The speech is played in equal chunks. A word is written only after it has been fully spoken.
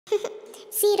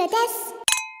See the desk.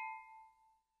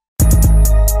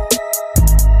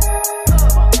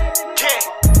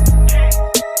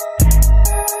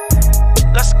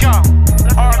 Let's go.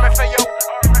 RMFAO.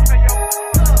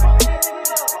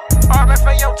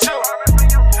 RMFAO 2.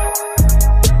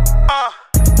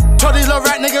 Told these little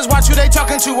rat niggas watch who they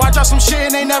talking to. I drop some shit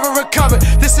and they never recovered.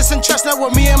 This isn't chestnut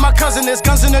with me and my cousin. There's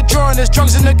guns in the drawer and there's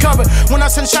drugs in the cupboard. When I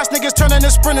send shots, niggas turn into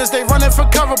sprinters. They running for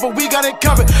cover, but we got it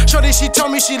covered. Shorty, she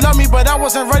told me she loved me, but I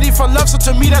wasn't ready for love, so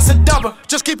to me that's a double.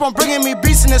 Just keep on bringing me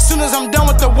beats, and as soon as I'm done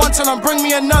with the one, tell him bring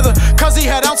me another. Cause he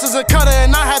had ounces of cutter,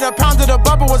 and I had a pound of the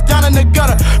bubble, was down in the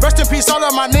gutter. Rest in peace, all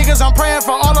of my niggas. I'm praying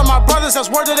for all of my brothers. That's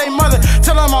word to they mother.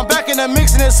 Tell them I'm back in the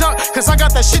mix and it's up, cause I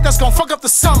got that shit that's gon' fuck up the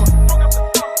summer.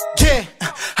 Yeah,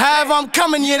 however I'm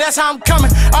coming, yeah, that's how I'm coming.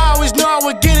 I always knew I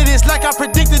would get it, it's like I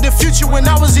predicted the future when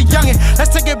I was a youngin'. Let's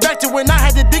take it back to when I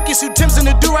had the Dickie suit, Timbs and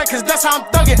the do-right, cause that's how I'm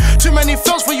thuggin'. Too many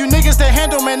flows for you niggas to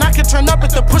handle, man, I can turn up at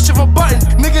the push of a button.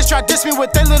 Niggas try diss me with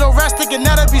their little rap thinking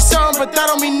that'll be something, but that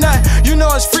don't mean nothing. You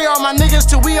know it's free, all my niggas,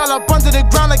 till we all up under the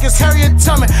ground like it's Harriet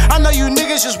Tubman. I know you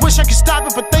niggas just wish I could stop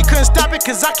it, but they couldn't stop it,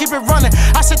 cause I keep it running.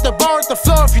 I set the bar at the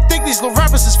floor. If you think these little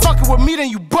rappers is fucking with me,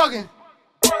 then you bugging.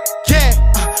 Yeah,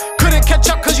 couldn't catch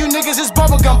up cause you niggas is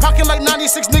bubblegum. Pocket like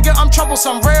 96, nigga, I'm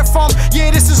troublesome. Rare form,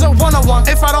 yeah, this is a one-on-one.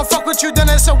 If I don't fuck with you, then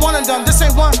it's a one and done. This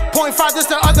ain't 1.5, this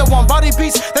the other one. Body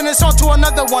beats, then it's on to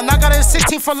another one. I got it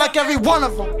 16 for like every one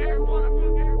of them.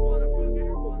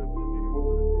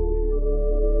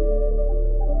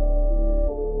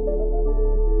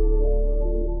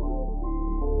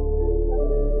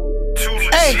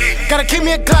 Hey, gotta keep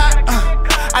me a Glock.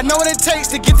 I know what it takes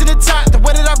to get to the top. The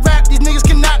way that I rap, these niggas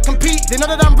cannot compete. They know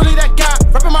that I'm really that guy,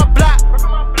 reppin' my block.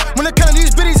 When it comes to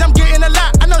these biddies, I'm getting a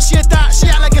lot. I know she a thought,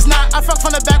 she act like it's not. I fuck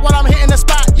from the back while I'm hitting the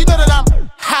spot. You know that I'm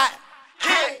hot.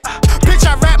 Bitch,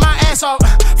 I rap my ass off.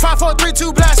 5, 4, 3,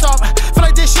 2, blast off. Feel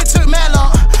like this shit took mad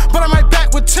long, but I'm right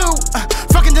back with 2.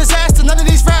 Fucking disaster, none of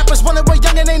these rappers wanna be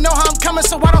young and they know how I'm coming,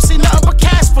 so I don't see nothing but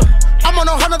Casper. I'm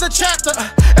on a whole nother chapter.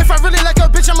 If I really like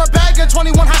a bitch, I'm a bagger.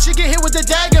 21, how she get hit with the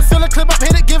dagger? Feel a clip up,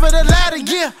 hit it, give it a ladder,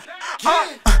 yeah.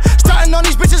 Starting on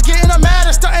these bitches, getting them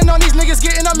madder. Starting on these niggas,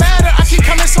 getting them madder. I keep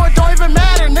coming, so it don't even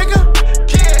matter, nigga.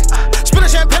 Yeah, spill a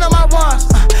champagne on my ones.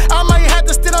 I might have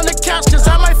to sit on the couch, cause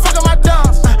I might fuck up my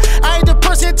thumbs. I ain't the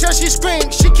pussy until she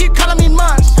screams. She keep calling me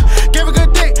months. Give a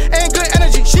good dick and good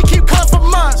energy. She keep calling for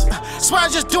months. Swear I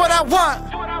just do what I want.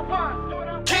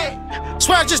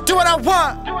 Swear I just do what I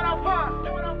want.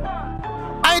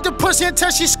 I ain't the pussy until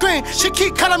she scream. She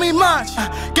keep calling me months.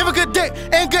 Give a good dick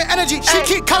and good energy. She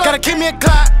keep calling. Gotta keep me a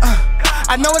Glock.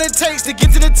 I know what it takes to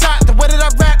get to the top. The way that I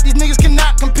rap, these niggas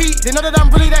cannot compete. They know that I'm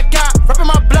really that guy, reppin'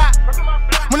 my block.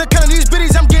 When it comes to these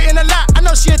biddies, I'm getting a lot. I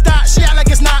know she a thought, she act like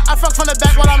it's not. I fuck from the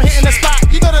back while I'm hitting the spot.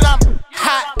 You know that I'm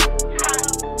hot.